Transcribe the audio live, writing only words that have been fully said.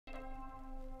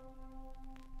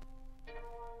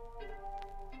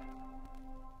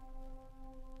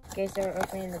Okay, so we're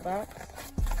opening the box.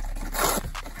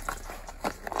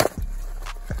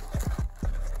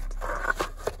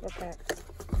 What that?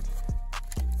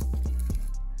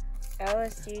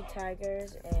 LSU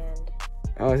Tigers and...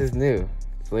 Oh, this is new.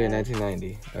 Flair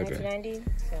 1990. Okay. 1990?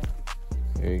 So.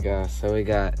 There you go. So we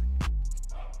got...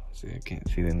 See, I can't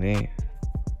see the name.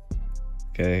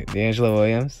 Okay, D'Angelo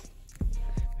Williams.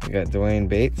 We got Dwayne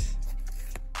Bates.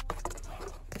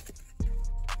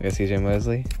 We got CJ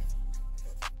Mosley.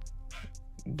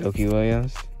 Doki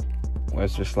Williams.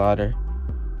 Webster Slaughter.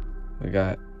 We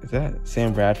got, is that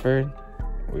Sam Bradford?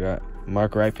 We got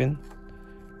Mark Ripon.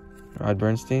 Rod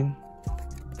Bernstein.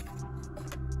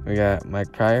 We got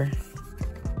Mike Pryor.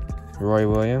 Roy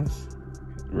Williams.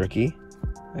 Rookie.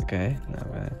 Okay,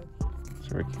 not bad.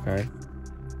 It's a rookie card.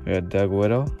 We got Doug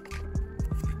Whittle.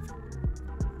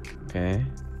 Okay.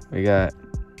 We got,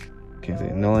 can't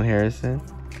say, Nolan Harrison.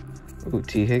 Ooh,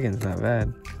 T. Higgins, not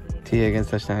bad. T. Higgins,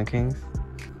 Touchdown Kings.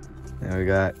 And we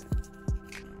got,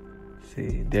 let's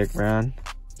see, Derek Brown,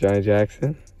 Johnny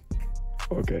Jackson.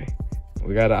 Okay.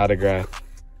 We got an autograph.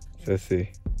 So let's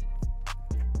see.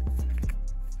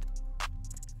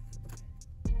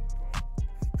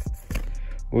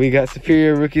 We got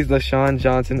Superior Rookies LaShawn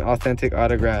Johnson authentic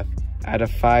autograph out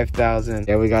of 5,000.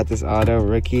 Yeah, we got this auto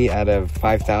rookie out of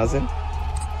 5,000.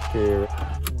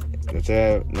 It's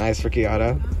a nice rookie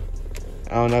auto.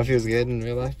 I don't know if he was good in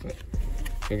real life, but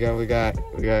we got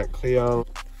Cleo,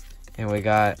 and we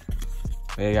got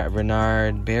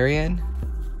Bernard Berrien,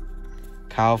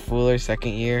 Kyle Fuller,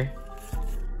 second year.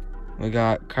 We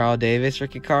got Carl Davis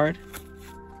rookie card.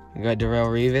 We got Darrell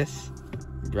Revis,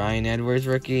 Brian Edwards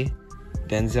rookie,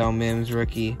 Denzel Mims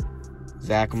rookie,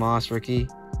 Zach Moss rookie,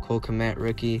 Cole Kmet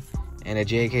rookie, and a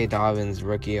J.K. Dobbins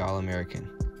rookie All-American.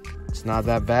 It's not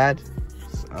that bad.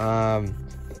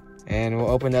 And we'll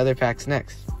open the other packs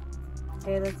next.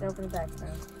 Okay, let's open the packs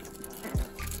now.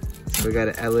 So we got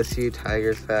an LSU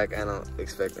Tigers pack. I don't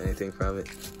expect anything from it.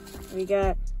 We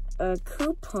got a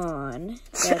coupon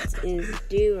that is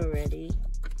due already.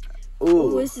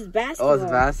 Ooh, this is basketball. Oh,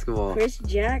 it's basketball. Chris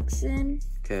Jackson.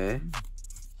 Okay.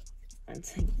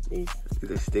 These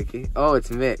are sticky. Oh,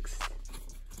 it's mixed.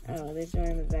 Oh, there's one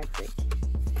in the back there.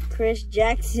 Chris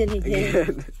Jackson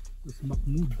again.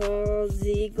 Paul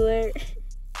Ziegler.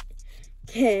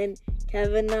 Ken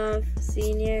Kavanaugh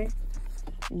Sr.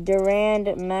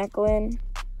 Durand Macklin.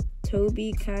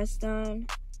 Toby Caston.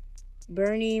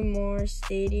 Bernie Moore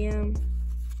Stadium.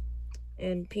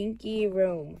 And Pinky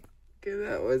Rome. Okay,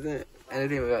 that wasn't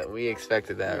anything that we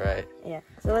expected that, right? Yeah.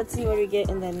 So let's see what we get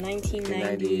in the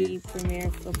 1990 Premier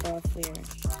Football Flair.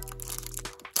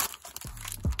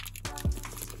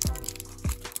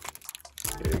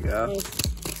 Here we go.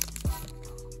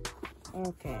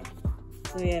 Okay.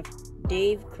 So we have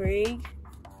Dave Craig,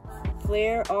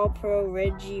 Flair All-Pro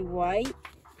Reggie White.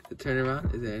 The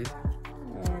turnaround, is there anything?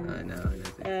 I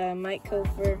know. Mike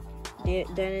Kofer,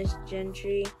 Dennis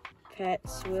Gentry, Pat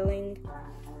Swilling,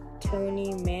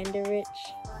 Tony Mandarich,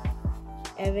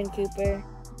 Evan Cooper,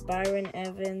 Byron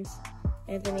Evans,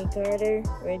 Anthony Carter,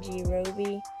 Reggie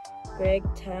Roby, Greg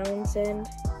Townsend,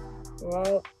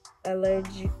 Raul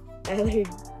Allegre,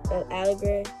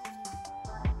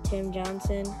 Tim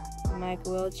Johnson, Mike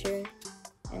Welcher,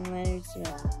 and Leonard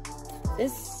Smith.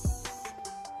 This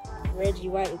Reggie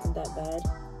White isn't that bad.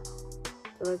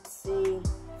 So let's see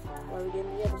what we get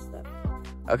in the other stuff.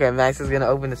 Okay, Max is gonna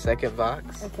open the second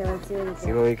box. Okay, let's see what we get.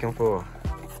 See what we can pull.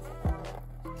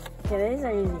 Okay, these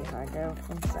are usually hard though.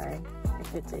 I'm sorry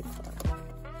if it takes long.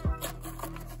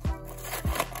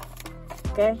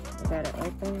 Okay, we got it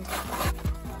open.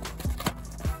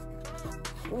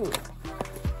 Ooh.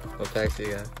 What packs do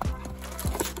you got?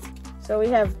 So we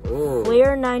have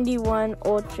Flair 91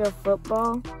 Ultra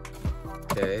Football.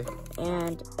 Okay.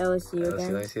 And LSU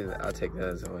again. Let me see. I'll take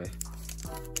those away.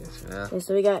 Yes, for now. Okay,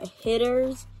 so we got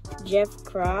hitters, Jeff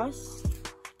Cross,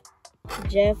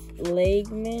 Jeff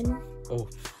Legman. Oh,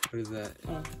 what is that?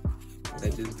 Oh. Is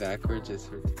that just backwards? Just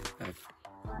for back.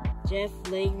 Jeff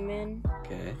Legman.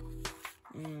 Okay.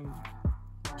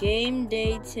 Game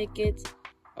day tickets.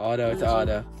 Auto, it's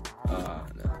auto. Oh,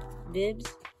 no. Bibs.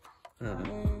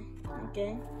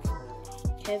 Okay.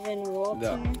 Kevin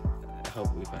Walter. No. I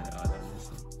hope we find an auto on this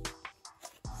one.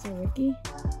 It's a rookie?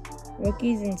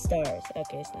 Rookies and stars.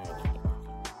 Okay, it's not a rookie.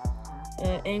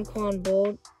 Anquan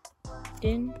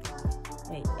Bolden.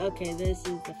 Wait, okay, this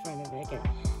is the front of it.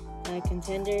 Okay.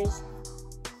 Contenders.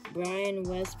 Brian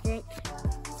Westbrook.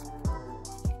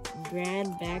 Brad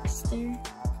Baxter.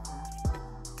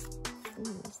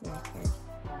 Ooh, that's not a card.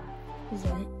 Who's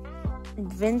that?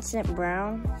 Vincent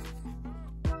Brown.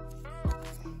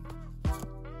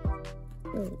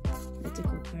 Ooh, that's a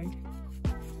cool card.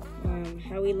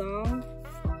 Howie Long,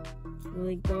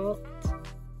 Willie Galt,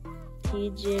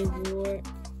 TJ Ward,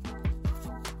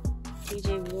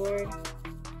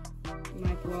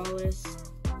 Mike Wallace,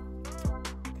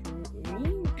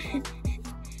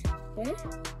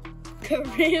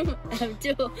 Kareem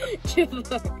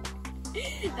Abdul-Jabbar.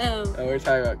 We're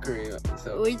talking about Kareem.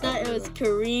 So We thought it was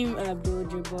Kareem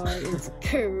Abdul-Jabbar. It's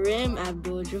Kareem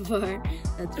Abdul-Jabbar.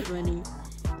 That's funny.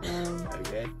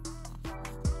 Okay.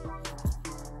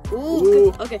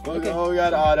 Ooh. Okay. Oh, we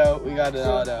got an auto. We got an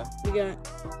auto. We got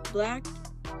black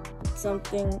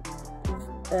something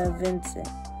Vincent.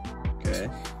 Okay.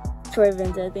 Troy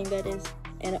Vincent, I think that is.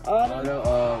 And an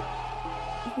auto.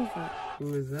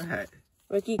 Who is that?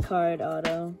 Rookie card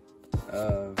auto.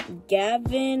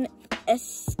 Gavin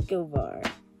Escobar.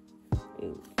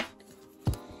 Ooh.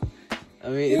 I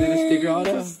mean, is it a sticker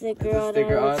auto? It's a sticker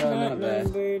auto. It's not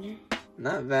numbered.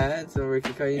 Not bad. So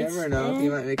rookie card, you never know. He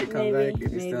might make a comeback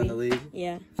if he's still in the league.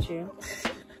 Yeah, true.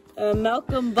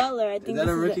 Malcolm Butler. I think is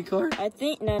that a rookie card? I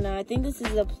think no. I think this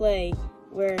is a play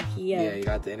where he. Yeah, he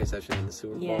got the interception in the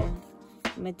Super Bowl. Yeah.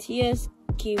 Matthias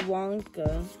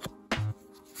Kiwanka.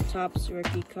 Topps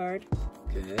rookie card.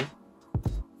 Okay.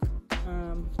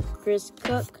 Chris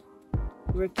Cook,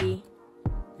 rookie,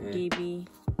 DB.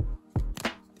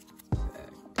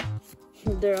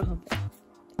 They're all back.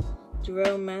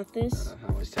 Jerome Mathis. How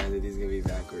much time are these gonna be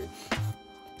backwards?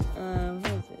 Who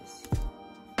is this?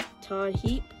 Todd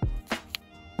Heap.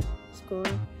 Score.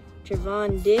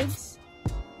 Trevon Diggs.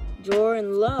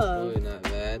 Jordan Love. Oh, not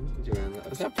bad. Jordan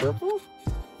Love. Is that purple?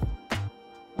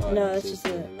 Oh, no, that's just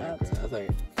a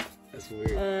that's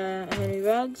weird. Henry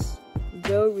Ruggs,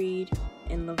 Joe Reed,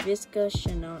 and LaVisca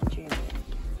Chenault Jr.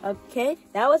 Okay,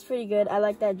 that was pretty good. I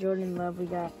like that Jordan Love we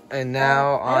got. And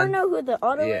now I don't know who the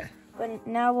auto is, but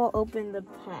now we'll open the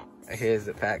packs. Here's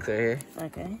the packs right here.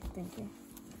 Okay, thank you.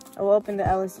 I will open the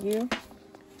LSU.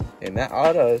 And that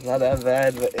auto is not that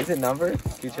bad, but is it numbered?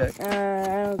 Can you check?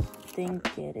 I don't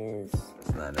think it is.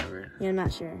 It's not numbered. Yeah, I'm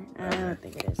not sure. I don't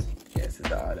think it is. Yes, it's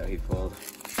the auto he pulled.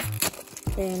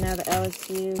 Okay, now the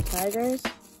LSU Tigers.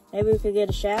 Maybe we could get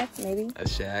a Shaq, maybe. A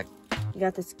Shaq. We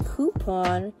got this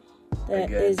coupon that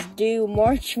is due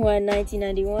March 1,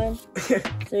 1991.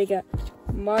 So we got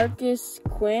Marcus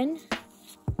Quinn,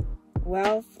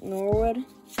 Ralph Norwood,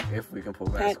 if we can pull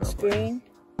Pat Green,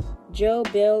 Joe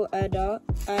Bill Adcock,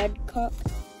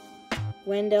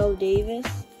 Wendell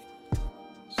Davis,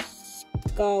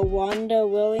 Skawanda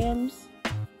Williams,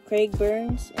 Craig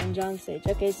Burns, and John Sage.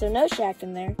 Okay, so no Shaq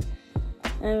in there.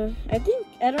 I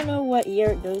don't know what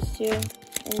year it goes to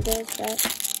and does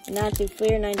that. Not to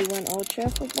Fleer 91 Ultra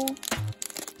football.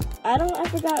 I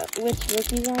forgot which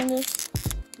rookies on this.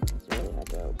 It's really hard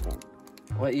to open.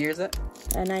 What year is that?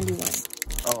 91.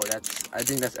 Oh, I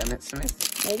think that's Emmitt Smith.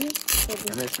 Maybe?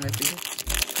 Emmitt Smith,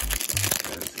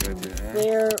 let's go to that.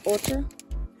 Fleer Ultra.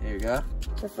 Here you go.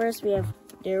 So first we have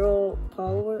Daryl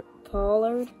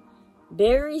Pollard.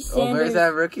 Barry Sanders. Oh, where's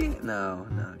that rookie? No,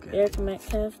 okay. Eric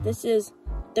Metcalf. This is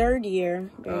third year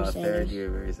Barry Sanders. Third year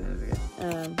Barry Sanders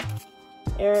again.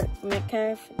 Eric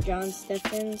Metcalf, John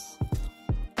Stephens,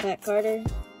 Pat Carter,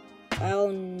 Al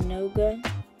Noga,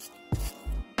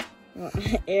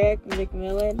 Eric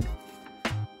McMillan,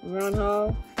 Ron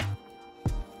Hall.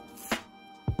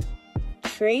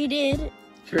 Traded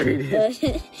to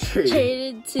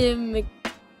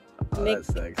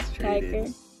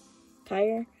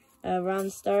Kier, Ron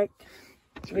Stark,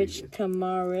 Rich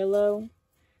Camarillo,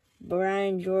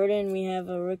 Brian Jordan. We have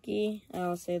a rookie.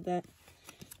 I'll say that.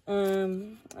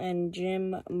 And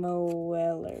Jim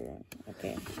Moeller.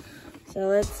 Okay. So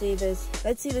let's see this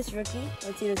rookie.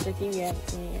 We haven't seen it yet.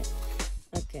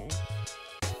 Okay.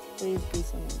 Please be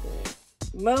someone good.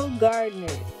 Mo Gardner.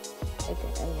 Okay, I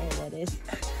don't know who that is.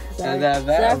 Sorry. Not that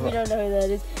bad. Sorry if you don't know who that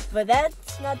is. But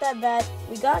that's not that bad.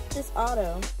 We got this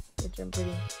auto, which I'm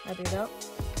pretty happy about.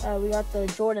 We got the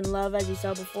Jordan Love, as you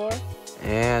saw before.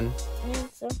 And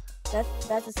so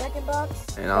that's the second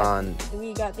box. And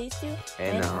we got these two.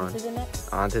 And on to the next.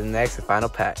 On to the next and final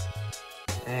pack.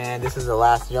 And this is the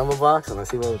last jumbo box, and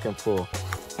let's see what we can pull.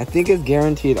 I think it's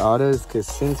guaranteed autos, because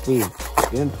since we've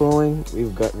been pulling,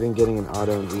 we've been getting an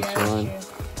auto in each one. True.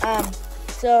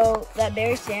 So that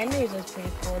Barry Sanders was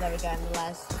pretty cool that we got in the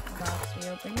last box we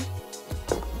opened.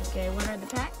 Okay, what are the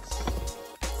packs?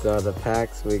 So the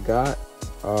packs we got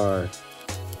are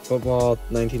football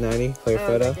 1990 player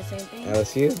photo, like the same thing?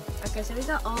 LSU. Okay, so we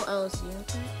got all LSU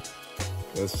packs.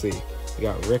 Let's see. We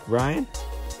got Rick Bryan.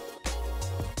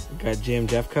 We got Jim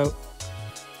Jeffcoat.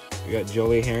 We got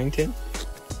Joey Harrington.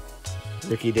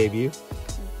 Rookie debut.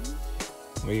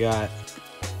 We got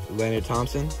Leonard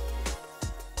Thompson.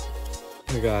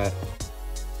 We got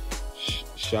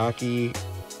Shockey.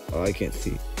 Oh, I can't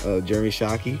see. Oh, Jeremy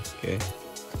Shockey. Okay.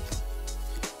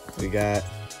 We got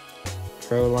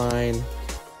Proline.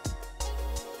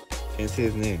 Can't see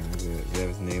his name. Does it have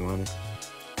his name on it?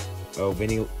 Oh,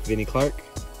 Vinny Clark.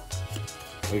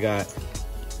 We got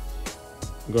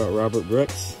Robert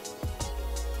Brooks.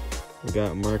 We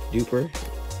got Mark Duper.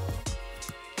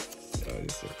 Oh,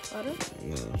 this is,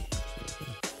 no.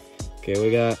 Okay,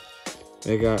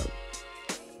 we got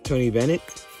Tony Bennett.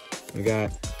 We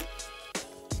got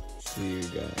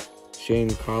Shane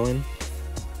Collin.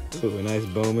 Ooh, a nice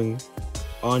Bowman.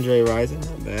 Andre Rison,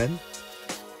 not bad.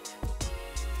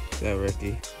 Is that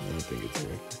rookie? I don't think it's a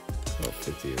rookie. Oh,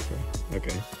 50 or so.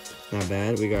 Okay, not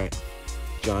bad. We got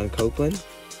John Copeland.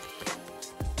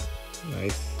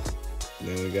 Nice. And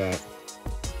then we got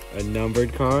a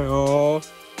numbered car. Oh,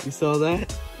 you saw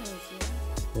that?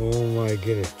 Oh my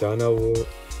goodness, Donna.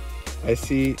 I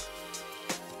see.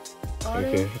 Auto?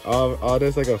 Okay,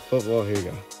 auto's like a football. Here you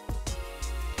go.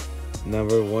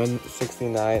 Number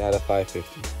 169 out of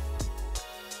 550.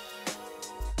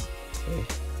 Okay.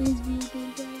 Please be a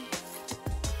good guy.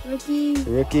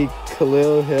 Rookie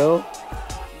Khalil Hill.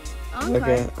 On like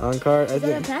card. On card. Is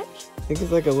that a patch? I think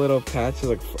it's like a little patch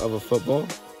of a football.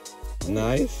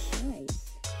 Nice.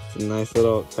 It's a nice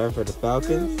little card for the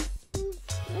Falcons.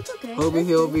 That's okay. Hoping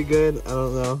he'll be good. I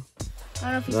don't know.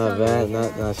 I don't know if he's not bad.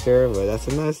 Not sure, but that's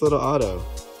a nice little auto.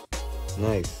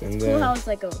 Nice. And then how it's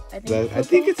like I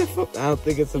think it's a football. I don't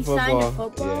think it's a football. Signed a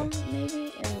football, yeah.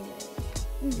 Maybe.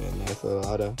 Yeah, nice little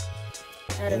auto.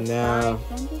 And now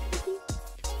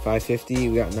 550.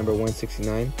 We got number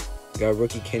 169. We got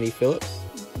rookie Kenny Phillips.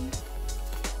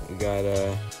 We got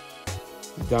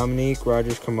Dominique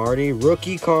Rodgers-Cromartie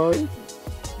rookie card.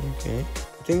 Okay,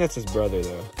 I think that's his brother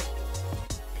though.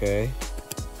 Okay,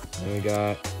 and we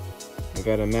got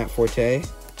a Matt Forte.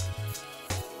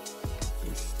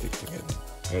 Let's stick together.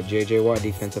 We got JJ Watt,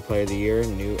 Defensive Player of the Year, a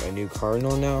new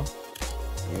Cardinal now.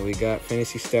 And we got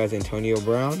Fantasy Stars Antonio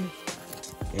Brown.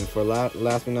 And for last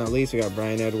but not least, we got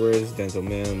Brian Edwards, Denzel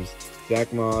Mims,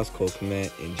 Zach Moss, Cole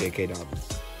Kmet, and J.K.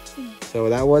 Dobbins. So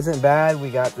that wasn't bad. We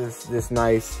got this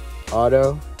nice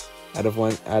auto out of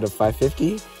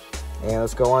 550. And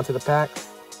let's go on to the packs.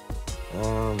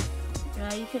 Yeah,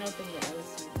 you can open the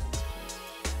LSU one.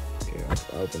 Okay,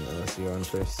 I'll open the LSU one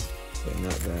first. But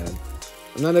not bad.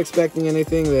 I'm not expecting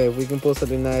anything, but if we can pull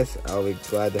something nice, I'll be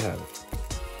glad to have it.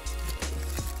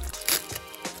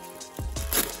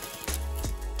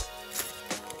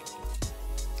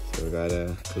 So we got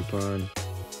a Clipon,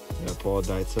 we got Paul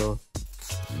Deitzel,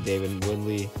 David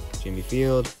Woodley, Jimmy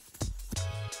Field,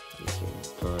 this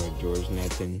card, George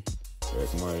Netton,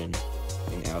 Eric Martin,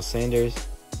 and Al Sanders,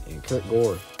 and Kurt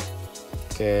Gore.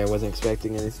 Okay, I wasn't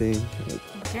expecting anything.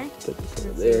 Okay. Put this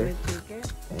over there.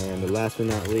 And the last but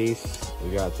not least,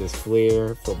 we got this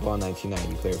Fleer Football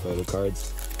 1990 player photo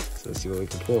cards. So let's see what we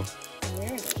can pull.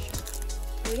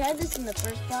 We had this in the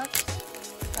first box.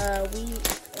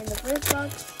 In the first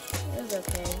box, it was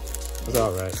okay. It was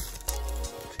alright.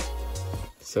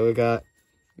 So we got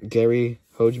Gary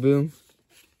Hogeboom,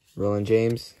 Roland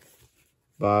James,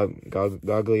 Bob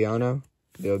Gagliano,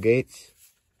 Bill Bates,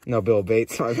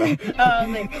 my bad.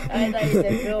 I thought you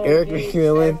said Bill Eric Gates,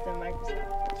 McMillan,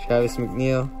 Travis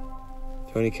McNeil,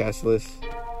 Tony Cassilis,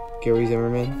 Gary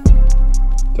Zimmerman,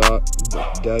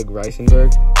 Doug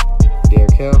Reisenberg,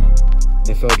 Derek Hill,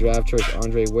 NFL draft choice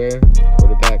Andre Ware,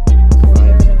 quarterback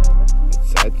Lions.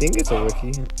 I think it's a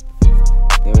rookie.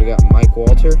 Then we got Mike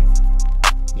Walter,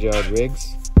 Gerald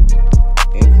Riggs,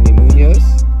 Anthony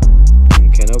Munoz,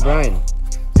 and Ken O'Brien.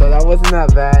 So that wasn't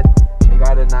that bad. We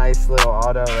got a nice little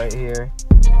auto right here.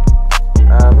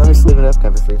 Let me sleeve it up.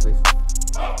 Have a sleeve, please.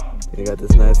 You got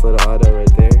this nice little auto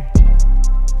right there.